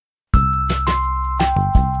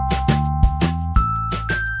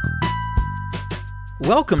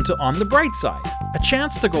Welcome to On the Brightside, a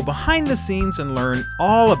chance to go behind the scenes and learn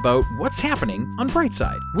all about what's happening on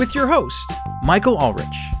Brightside with your host, Michael Ulrich.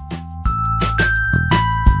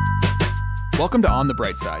 Welcome to On the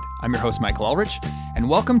Brightside. I'm your host, Michael Ulrich, and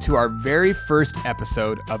welcome to our very first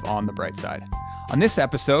episode of On the Brightside. On this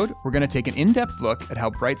episode, we're going to take an in-depth look at how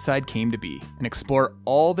Brightside came to be and explore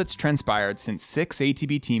all that's transpired since 6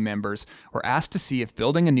 ATB team members were asked to see if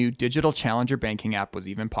building a new digital challenger banking app was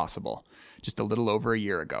even possible, just a little over a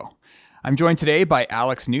year ago. I'm joined today by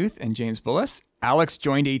Nuth and James Bullas. Alex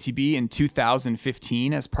joined ATB in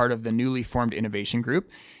 2015 as part of the newly formed innovation group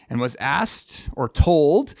and was asked or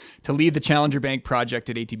told to lead the Challenger Bank project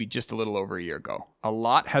at ATB just a little over a year ago. A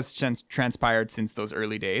lot has transpired since those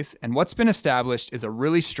early days, and what's been established is a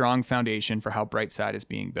really strong foundation for how Brightside is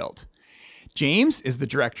being built. James is the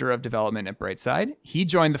Director of Development at Brightside. He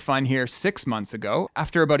joined the fun here 6 months ago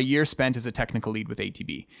after about a year spent as a technical lead with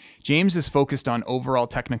ATB. James is focused on overall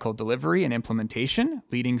technical delivery and implementation,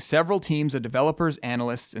 leading several teams of developers,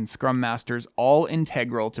 analysts, and Scrum Masters, all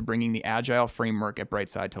integral to bringing the Agile framework at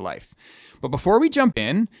Brightside to life. But before we jump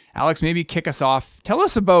in, Alex, maybe kick us off. Tell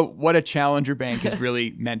us about what a Challenger Bank is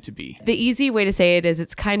really meant to be. The easy way to say it is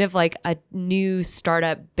it's kind of like a new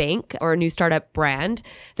startup bank or a new startup brand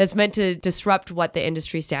that's meant to disrupt what the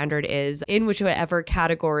industry standard is in whichever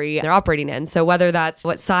category they're operating in. So whether that's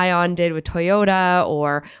what Scion did with Toyota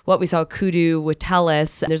or what we saw Kudu with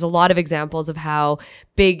TELUS, there's a lot of examples of how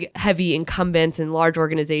big, heavy incumbents and large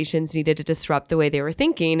organizations needed to disrupt the way they were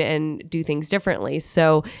thinking and do things differently.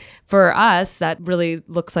 So for us, that really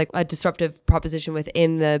looks like a disruptive proposition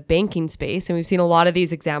within the banking space. And we've seen a lot of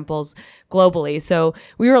these examples globally. So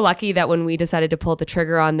we were lucky that when we decided to pull the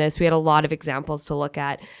trigger on this, we had a lot of examples to look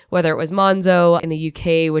at, whether it was Monzo in the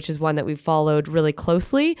UK, which is one that we've followed really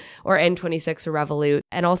closely, or N26 or Revolut,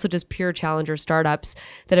 and also just pure challenger startups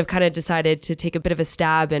that have kind of decided to take a bit of a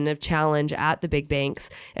stab and a challenge at the big banks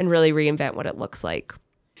and really reinvent what it looks like.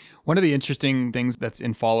 One of the interesting things that's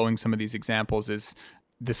in following some of these examples is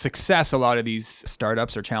the success a lot of these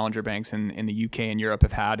startups or challenger banks in the UK and Europe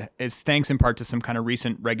have had is thanks in part to some kind of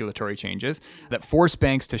recent regulatory changes that force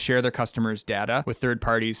banks to share their customers' data with third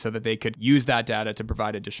parties so that they could use that data to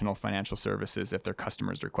provide additional financial services if their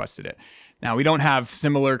customers requested it. Now, we don't have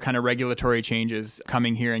similar kind of regulatory changes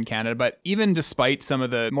coming here in Canada, but even despite some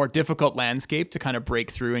of the more difficult landscape to kind of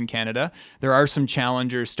break through in Canada, there are some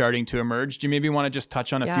challengers starting to emerge. Do you maybe want to just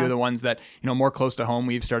touch on a few of the ones that, more close to home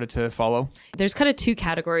we've started to follow? There's kind of two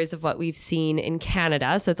categories of what we've seen in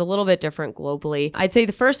Canada. So it's a little bit different globally. I'd say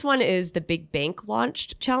the first one is the big bank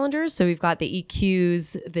launched challengers. So we've got the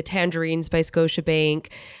EQs, the Tangerines by Scotiabank,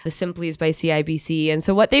 the Simplys by CIBC. And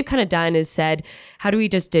so what they've kind of done is said, how do we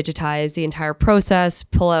just digitize the entire process,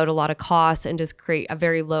 pull out a lot of costs, and just create a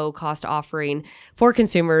very low cost offering for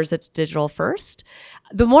consumers that's digital first?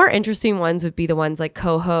 The more interesting ones would be the ones like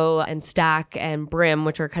Coho and Stack and Brim,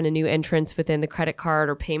 which are kind of new entrants within the credit card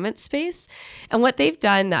or payment space. And what they've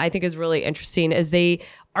done that I think is really interesting is they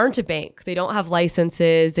aren't a bank. They don't have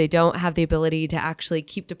licenses. They don't have the ability to actually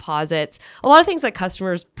keep deposits. A lot of things that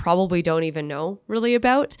customers probably don't even know really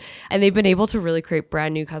about. And they've been able to really create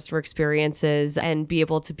brand new customer experiences and be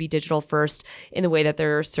able to be digital first in the way that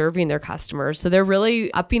they're serving their customers. So they're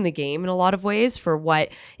really upping the game in a lot of ways for what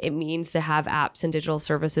it means to have apps and digital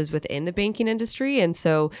services within the banking industry. And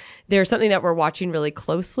so they're something that we're watching really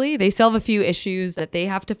closely. They still have a few issues that they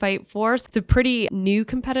have to fight for. So it's a pretty new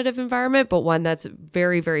competitive environment, but one that's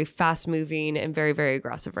very fast moving and very, very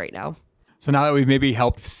aggressive right now. So now that we've maybe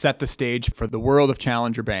helped set the stage for the world of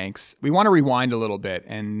challenger banks, we want to rewind a little bit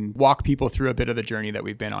and walk people through a bit of the journey that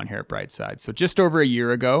we've been on here at Brightside. So just over a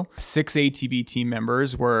year ago, 6 ATB team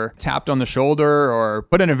members were tapped on the shoulder or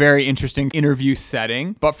put in a very interesting interview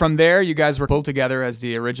setting. But from there, you guys were pulled together as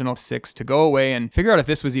the original 6 to go away and figure out if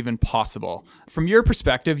this was even possible. From your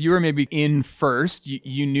perspective, you were maybe in first.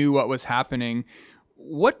 You knew what was happening.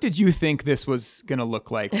 What did you think this was going to look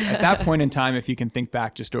like at that point in time? If you can think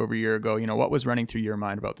back just over a year ago, what was running through your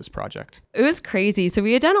mind about this project? It was crazy. So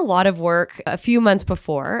we had done a lot of work a few months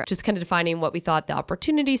before, just kind of defining what we thought the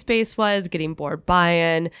opportunity space was, getting board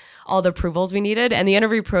buy-in, all the approvals we needed. And the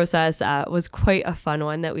interview process was quite a fun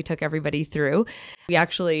one that we took everybody through. We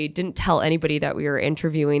actually didn't tell anybody that we were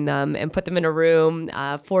interviewing them and put them in a room,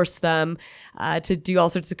 forced them to do all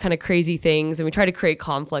sorts of kind of crazy things. And we tried to create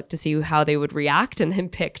conflict to see how they would react, and then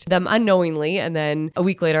picked them unknowingly. And then a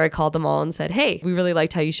week later, I called them all and said, hey, we really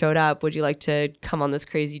liked how you showed up. Would you like to come on this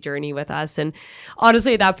crazy journey with us? And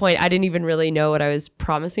honestly, at that point, I didn't even really know what I was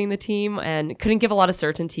promising the team and couldn't give a lot of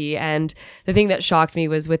certainty. And the thing that shocked me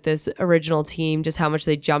was with this original team, just how much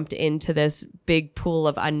they jumped into this big pool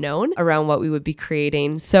of unknown around what we would be creating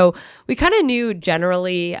creating. So we kind of knew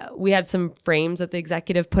generally we had some frames that the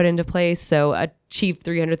executive put into place. So achieve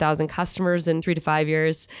 300,000 customers in 3 to 5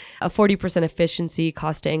 years, a 40% efficiency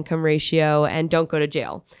cost to income ratio, and don't go to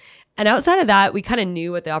jail. And outside of that, we kind of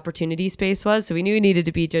knew what the opportunity space was. So we knew we needed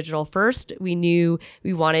to be digital first. We knew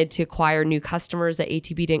we wanted to acquire new customers that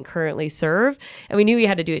ATB didn't currently serve. And we knew we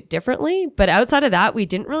had to do it differently. But outside of that, we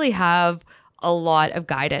didn't really have a lot of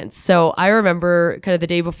guidance. So I remember kind of the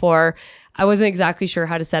day before, I wasn't exactly sure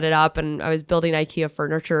how to set it up, and I was building IKEA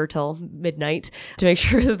furniture till midnight to make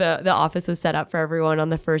sure the office was set up for everyone on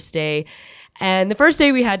the first day. And the first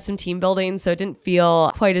day we had some team building, so it didn't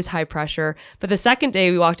feel quite as high pressure. But the second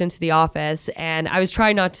day we walked into the office, and I was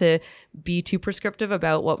trying not to be too prescriptive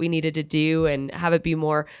about what we needed to do and have it be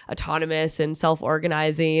more autonomous and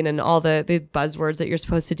self-organizing and all the buzzwords that you're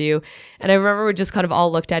supposed to do. And I remember we just kind of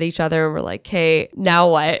all looked at each other and we're like, hey, now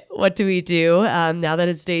what? What do we do now that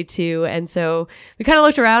it's day 2? And so we kind of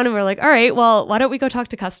looked around and we're like, all right, well, why don't we go talk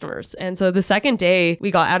to customers? And so the second day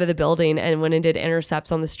we got out of the building and went and did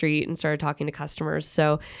intercepts on the street and started talking to customers.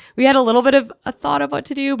 So we had a little bit of a thought of what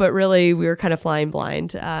to do, but really we were kind of flying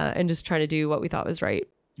blind and just trying to do what we thought was right.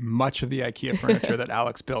 Much of the IKEA furniture that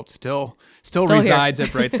Alex built still resides at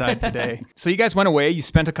Brightside today. So you guys went away. You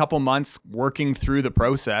spent a couple months working through the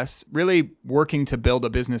process, really working to build a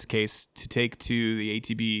business case to take to the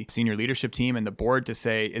ATB senior leadership team and the board to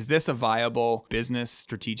say, is this a viable business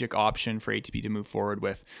strategic option for ATB to move forward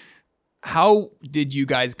with? How did you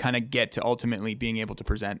guys kind of get to ultimately being able to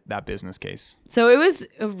present that business case? So it was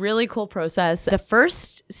a really cool process. The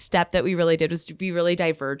first step that we really did was to be really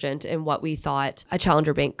divergent in what we thought a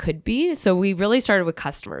challenger bank could be. So we really started with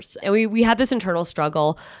customers. And we had this internal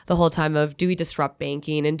struggle the whole time of, do we disrupt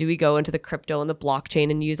banking and do we go into the crypto and the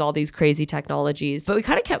blockchain and use all these crazy technologies? But we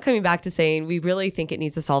kind of kept coming back to saying, we really think it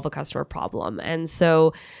needs to solve a customer problem. And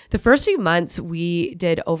so the first few months, we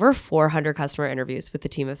did over 400 customer interviews with the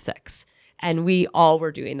team of 6. And we all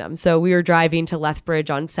were doing them. So we were driving to Lethbridge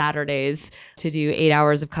on Saturdays to do 8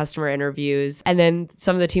 hours of customer interviews. And then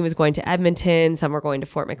some of the team was going to Edmonton, some were going to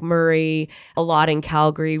Fort McMurray, a lot in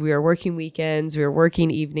Calgary. We were working weekends, we were working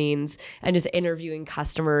evenings, and just interviewing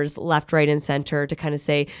customers left, right, and center to kind of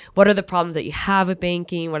say, what are the problems that you have with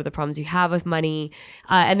banking? What are the problems you have with money?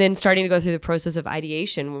 And then starting to go through the process of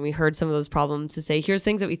ideation when we heard some of those problems to say, here's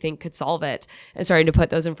things that we think could solve it. And starting to put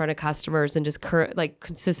those in front of customers and just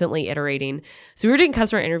consistently iterating. So we were doing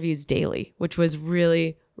customer interviews daily, which was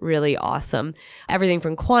really, really awesome. Everything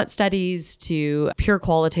from quant studies to pure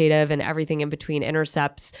qualitative and everything in between,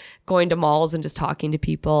 intercepts, going to malls and just talking to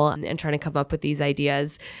people and trying to come up with these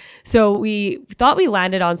ideas. So we thought we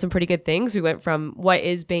landed on some pretty good things. We went from what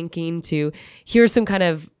is banking to here's some kind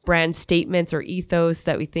of brand statements or ethos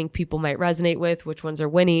that we think people might resonate with, which ones are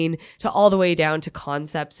winning, to all the way down to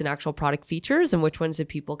concepts and actual product features and which ones did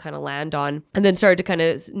people kind of land on, and then started to kind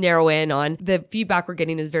of narrow in on the feedback we're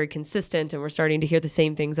getting is very consistent and we're starting to hear the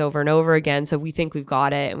same things over and over again. So we think we've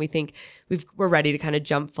got it and we think we're ready to kind of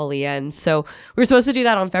jump fully in. So we were supposed to do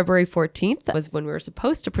that on February 14th. That was when we were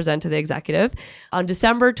supposed to present to the executive. On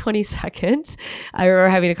December 22nd, I remember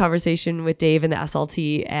having a conversation with Dave and the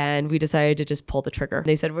SLT, and we decided to just pull the trigger.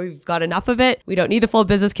 They said, we've got enough of it. We don't need the full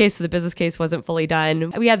business case. So the business case wasn't fully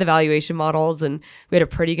done. We had the valuation models and we had a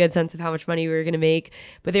pretty good sense of how much money we were going to make,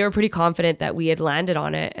 but they were pretty confident that we had landed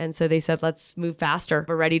on it. And so they said, let's move faster.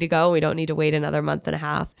 We're ready to go. We don't need to wait another month and a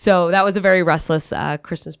half. So that was a very restless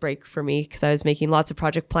Christmas break for me because I was making lots of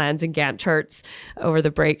project plans and Gantt charts over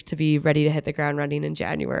the break to be ready to hit the ground running in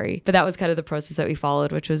January. But that was kind of the process that we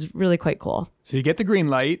followed, which was really quite cool. So you get the green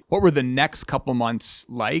light. What were the next couple months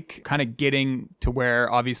like? Kind of getting to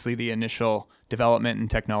where obviously the initial development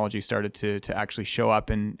and technology started to actually show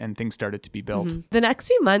up and things started to be built. Mm-hmm. The next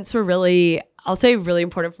few months were really, I'll say, really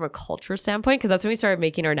important from a culture standpoint, because that's when we started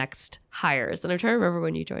making our next hires. And I'm trying to remember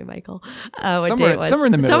when you joined, Michael, what day it was. Somewhere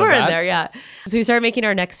in the middle Somewhere of that. in there, yeah. So we started making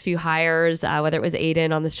our next few hires, whether it was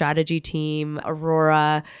Aiden on the strategy team,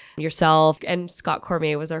 Aurora, yourself, and Scott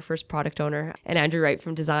Cormier was our first product owner, and Andrew Wright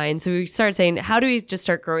from design. So we started saying, how do we just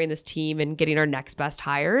start growing this team and getting our next best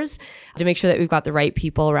hires to make sure that we've got the right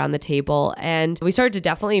people around the table? And we started to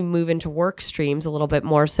definitely move into work streams a little bit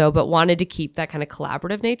more so, but wanted to keep that kind of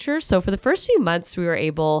collaborative nature. So for the first few months, we were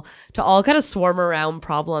able to all kind of swarm around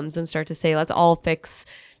problems and start to say, let's all fix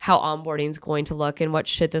how onboarding is going to look and what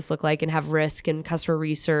should this look like, and have risk and customer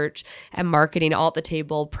research and marketing all at the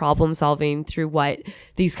table, problem solving through what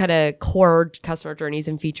these kind of core customer journeys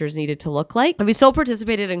and features needed to look like. And we still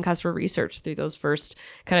participated in customer research through those first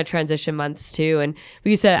kind of transition months too. And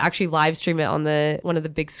we used to actually live stream it on one of the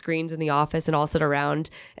big screens in the office and all sit around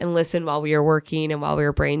and listen while we were working and while we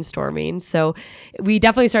were brainstorming. So we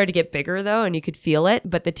definitely started to get bigger though, and you could feel it,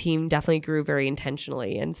 but the team definitely grew very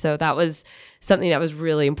intentionally. And so that was something that was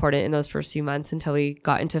really important in those first few months until we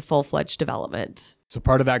got into full-fledged development. So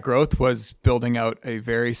part of that growth was building out a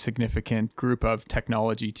very significant group of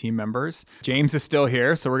technology team members. James is still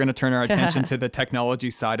here, so we're going to turn our attention to the technology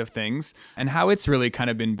side of things and how it's really kind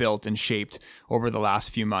of been built and shaped over the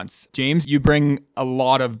last few months. James, you bring a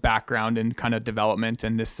lot of background in kind of development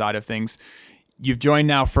and this side of things. You've joined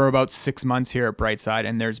now for about 6 months here at Brightside,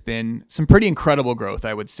 and there's been some pretty incredible growth,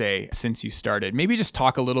 I would say, since you started. Maybe just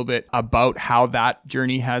talk a little bit about how that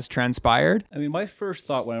journey has transpired. I mean, my first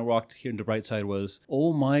thought when I walked here into Brightside was,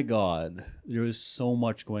 oh my God, there is so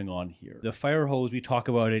much going on here. The fire hose, we talk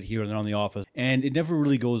about it here and around the office, and it never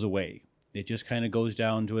really goes away. It just kind of goes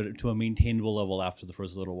down to a maintainable level after the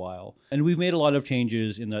first little while. And we've made a lot of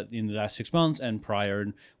changes in the last 6 months and prior.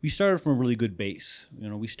 And we started from a really good base.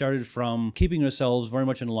 We started from keeping ourselves very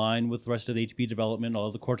much in line with the rest of the ATP development. All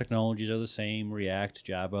of the core technologies are the same: React,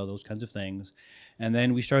 Java, those kinds of things. And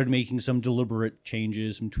then we started making some deliberate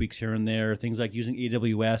changes, some tweaks here and there. Things like using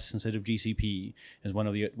AWS instead of GCP is one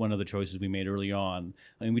of the choices we made early on.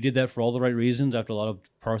 And we did that for all the right reasons after a lot of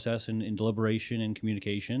process and deliberation and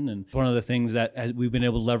communication. And one of the things that we've been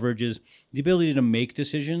able to leverage is the ability to make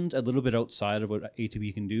decisions a little bit outside of what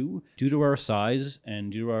ATP can do. Due to our size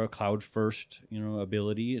and due to our cloud first,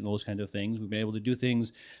 ability and those kinds of things, we've been able to do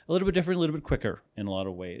things a little bit different, a little bit quicker in a lot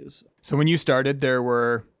of ways. So when you started, there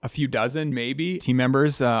were a few dozen maybe team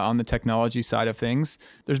members on the technology side of things.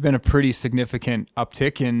 There's been a pretty significant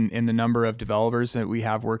uptick in the number of developers that we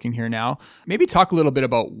have working here now. Maybe talk a little bit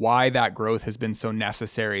about why that growth has been so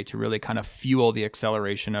necessary to really kind of fuel the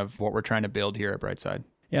acceleration of what we're trying to build here at Brightside.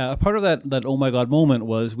 Yeah, a part of that oh my God moment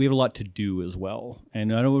was we have a lot to do as well.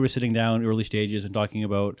 And I know we were sitting down early stages and talking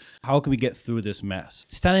about how can we get through this mess.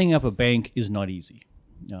 Standing up a bank is not easy.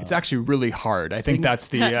 It's actually really hard. I think that's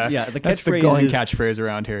the that's the going catchphrase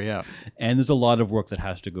around here. Yeah, and there's a lot of work that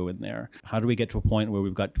has to go in there. How do we get to a point where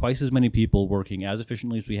we've got twice as many people working as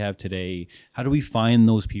efficiently as we have today? How do we find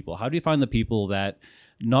those people? How do we find the people that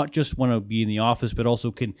not just want to be in the office, but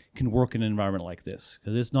also can work in an environment like this?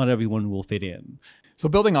 Because it's not everyone will fit in. So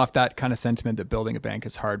building off that kind of sentiment that building a bank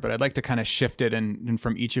is hard, but I'd like to kind of shift it and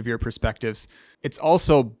from each of your perspectives, it's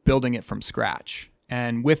also building it from scratch.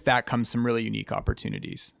 And with that comes some really unique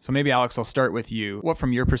opportunities. So maybe, Alex, I'll start with you. What,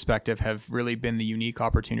 from your perspective, have really been the unique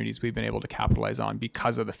opportunities we've been able to capitalize on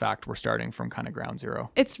because of the fact we're starting from kind of ground zero?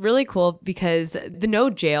 It's really cool because the no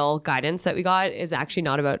jail guidance that we got is actually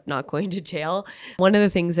not about not going to jail. One of the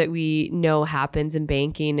things that we know happens in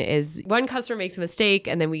banking is one customer makes a mistake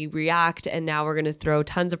and then we react, and now we're going to throw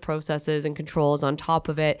tons of processes and controls on top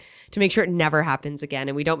of it to make sure it never happens again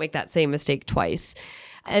and we don't make that same mistake twice.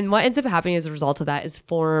 And what ends up happening as a result of that is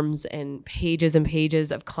forms and pages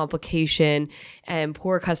of complication and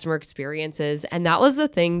poor customer experiences. And that was the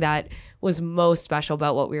thing that was most special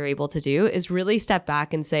about what we were able to do, is really step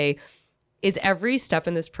back and say, is every step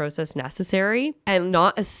in this process necessary? And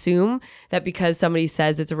not assume that because somebody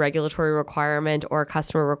says it's a regulatory requirement or a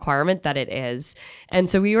customer requirement that it is. And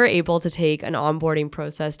so we were able to take an onboarding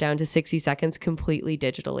process down to 60 seconds completely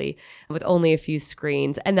digitally with only a few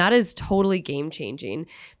screens. And that is totally game changing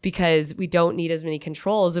because we don't need as many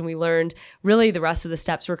controls. And we learned really the rest of the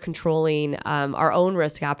steps were controlling our own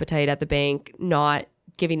risk appetite at the bank, not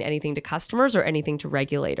giving anything to customers or anything to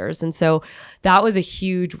regulators. And so that was a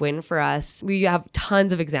huge win for us. We have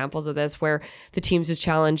tons of examples of this where the teams has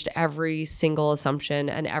challenged every single assumption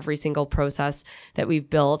and every single process that we've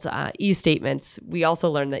built. E-statements, we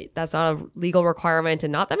also learned that that's not a legal requirement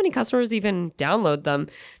and not that many customers even download them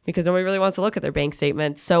because nobody really wants to look at their bank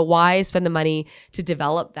statements. So why spend the money to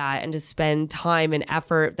develop that and to spend time and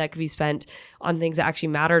effort that could be spent on things that actually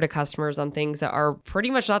matter to customers, on things that are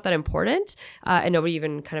pretty much not that important and nobody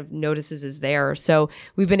even kind of notices is there. So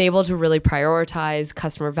we've been able to really prioritize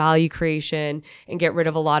customer value creation and get rid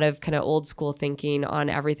of a lot of kind of old school thinking on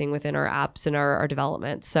everything within our apps and our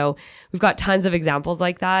development. So we've got tons of examples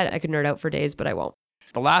like that. I could nerd out for days, but I won't.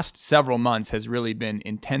 The last several months has really been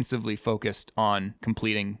intensively focused on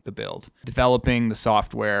completing the build, developing the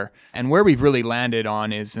software, and where we've really landed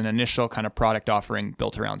on is an initial kind of product offering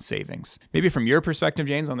built around savings. Maybe from your perspective,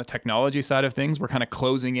 James, on the technology side of things, we're kind of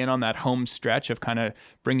closing in on that home stretch of kind of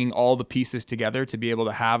bringing all the pieces together to be able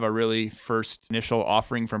to have a really first initial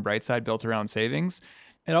offering from Brightside built around savings.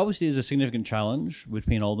 It obviously is a significant challenge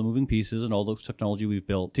between all the moving pieces and all the technology we've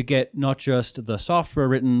built to get not just the software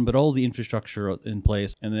written, but all the infrastructure in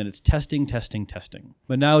place. And then it's testing.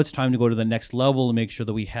 But now it's time to go to the next level and make sure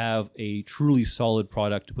that we have a truly solid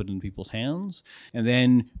product to put in people's hands. And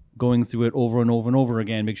then going through it over and over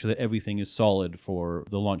again, make sure that everything is solid for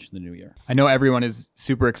the launch in the new year. I know everyone is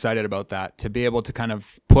super excited about that, to be able to kind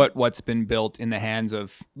of put what's been built in the hands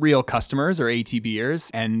of real customers or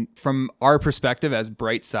ATBers. And from our perspective as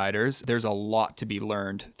Brightsiders, there's a lot to be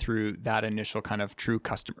learned through that initial kind of true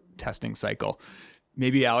customer testing cycle.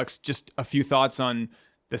 Maybe Alex, just a few thoughts on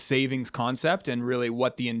the savings concept and really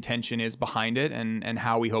what the intention is behind it, and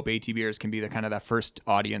how we hope ATBers can be the kind of that first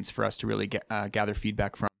audience for us to really gather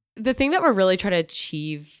feedback from. The thing that we're really trying to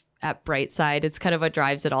achieve at Brightside, it's kind of what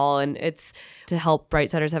drives it all. And it's to help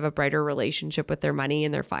Brightsiders have a brighter relationship with their money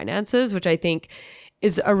and their finances, which I think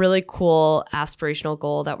is a really cool aspirational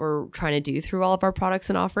goal that we're trying to do through all of our products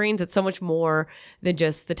and offerings. It's so much more than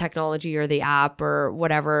just the technology or the app or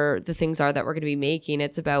whatever the things are that we're going to be making.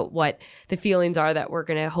 It's about what the feelings are that we're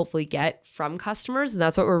going to hopefully get from customers. And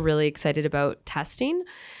that's what we're really excited about testing.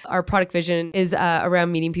 Our product vision is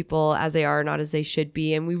around meeting people as they are, not as they should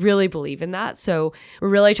be. And we really believe in that. So we're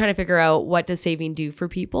really trying to figure out, what does saving do for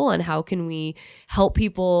people and how can we help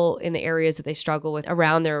people in the areas that they struggle with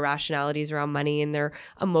around their irrationalities around money and their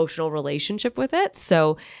emotional relationship with it.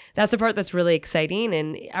 So that's the part that's really exciting,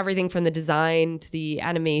 and everything from the design to the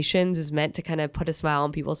animations is meant to kind of put a smile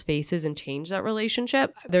on people's faces and change that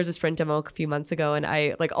relationship. There's a sprint demo a few months ago and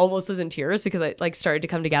I almost was in tears because it started to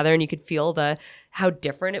come together and you could feel how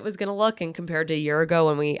different it was going to look, and compared to a year ago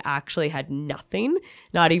when we actually had nothing,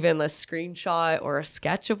 not even a screenshot or a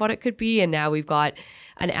sketch of what it could be. And now we've got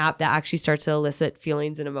an app that actually starts to elicit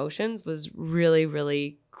feelings and emotions, was really,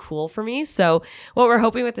 really cool for me. So what we're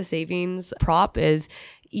hoping with the savings prop is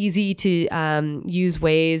easy to use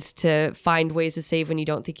ways to find ways to save when you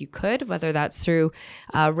don't think you could, whether that's through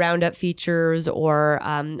roundup features or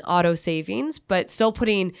auto savings, but still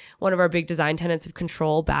putting one of our big design tenets of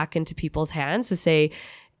control back into people's hands to say,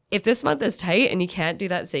 if this month is tight and you can't do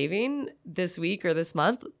that saving this week or this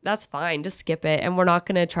month, that's fine. Just skip it. And we're not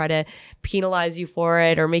going to try to penalize you for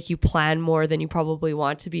it or make you plan more than you probably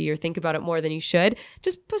want to be or think about it more than you should.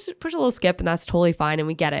 Just push a little skip, and that's totally fine. And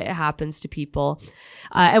we get it. It happens to people.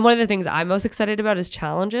 And one of the things I'm most excited about is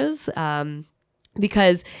challenges.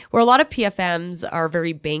 Because where a lot of PFMs are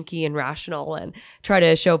very banky and rational and try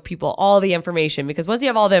to show people all the information, because once you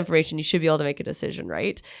have all the information, you should be able to make a decision,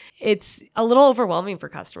 right? It's a little overwhelming for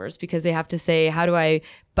customers because they have to say, how do I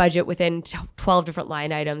budget within 12 different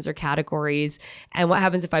line items or categories? And what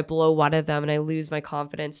happens if I blow one of them and I lose my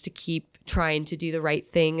confidence to keep trying to do the right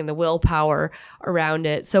thing and the willpower around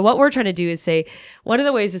it? So what we're trying to do is say, one of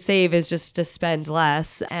the ways to save is just to spend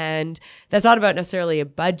less. And that's not about necessarily a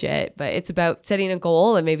budget, but it's about setting a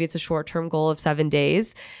goal. And maybe it's a short-term goal of 7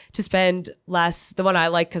 days to spend less. The one I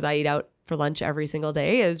like, because I eat out for lunch every single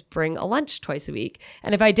day, is bring a lunch twice a week.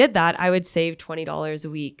 And if I did that, I would save $20 a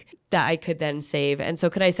week that I could then save. And so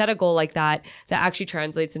could I set a goal like that actually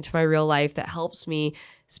translates into my real life, that helps me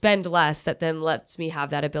spend less, that then lets me have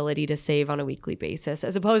that ability to save on a weekly basis,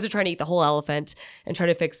 as opposed to trying to eat the whole elephant and try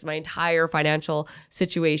to fix my entire financial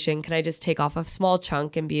situation? Can I just take off a small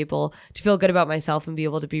chunk and be able to feel good about myself and be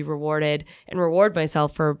able to be rewarded and reward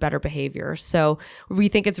myself for better behavior? So we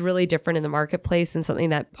think it's really different in the marketplace and something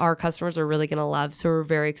that our customers are really going to love. So we're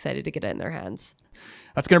very excited to get it in their hands.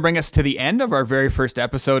 That's going to bring us to the end of our very first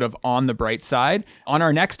episode of On the Bright Side. On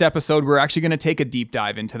our next episode, we're actually going to take a deep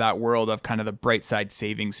dive into that world of kind of the Brightside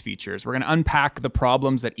savings features. We're going to unpack the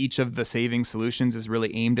problems that each of the savings solutions is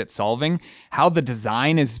really aimed at solving, how the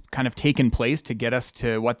design is kind of taken place to get us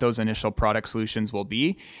to what those initial product solutions will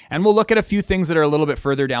be. And we'll look at a few things that are a little bit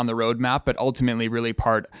further down the roadmap, but ultimately really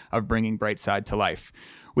part of bringing Brightside to life.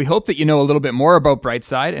 We hope that you know a little bit more about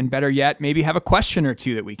Brightside, and better yet, maybe have a question or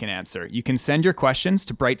two that we can answer. You can send your questions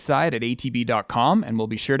to brightside@atb.com, and we'll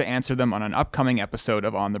be sure to answer them on an upcoming episode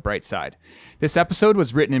of On the Bright Side. This episode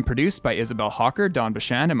was written and produced by Isabel Hawker, Don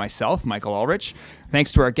Bachand, and myself, Michael Ulrich.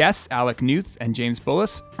 Thanks to our guests, Nuth and James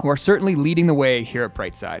Bullas, who are certainly leading the way here at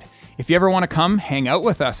Brightside. If you ever want to come hang out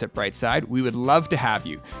with us at Brightside, we would love to have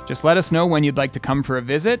you. Just let us know when you'd like to come for a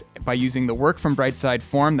visit by using the Work from Brightside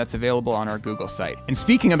form that's available on our Google site. And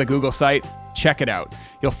speaking of the Google site, check it out.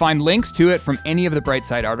 You'll find links to it from any of the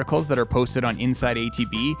Brightside articles that are posted on Inside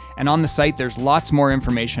ATB, and on the site there's lots more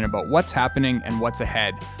information about what's happening and what's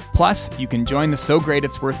ahead. Plus, you can join the So Great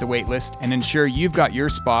It's Worth the Wait list and ensure you've got your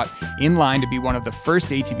spot in line to be one of the first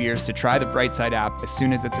ATBers to try the Brightside app as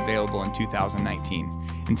soon as it's available in 2019.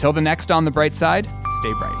 Until the next On the Bright Side,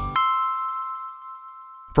 stay bright.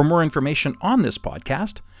 For more information on this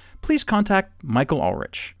podcast, please contact Michael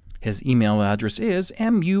Ulrich. His email address is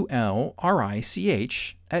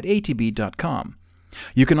mulrich@atb.com.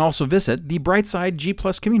 You can also visit the Brightside G+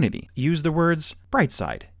 community. Use the words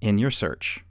Brightside in your search.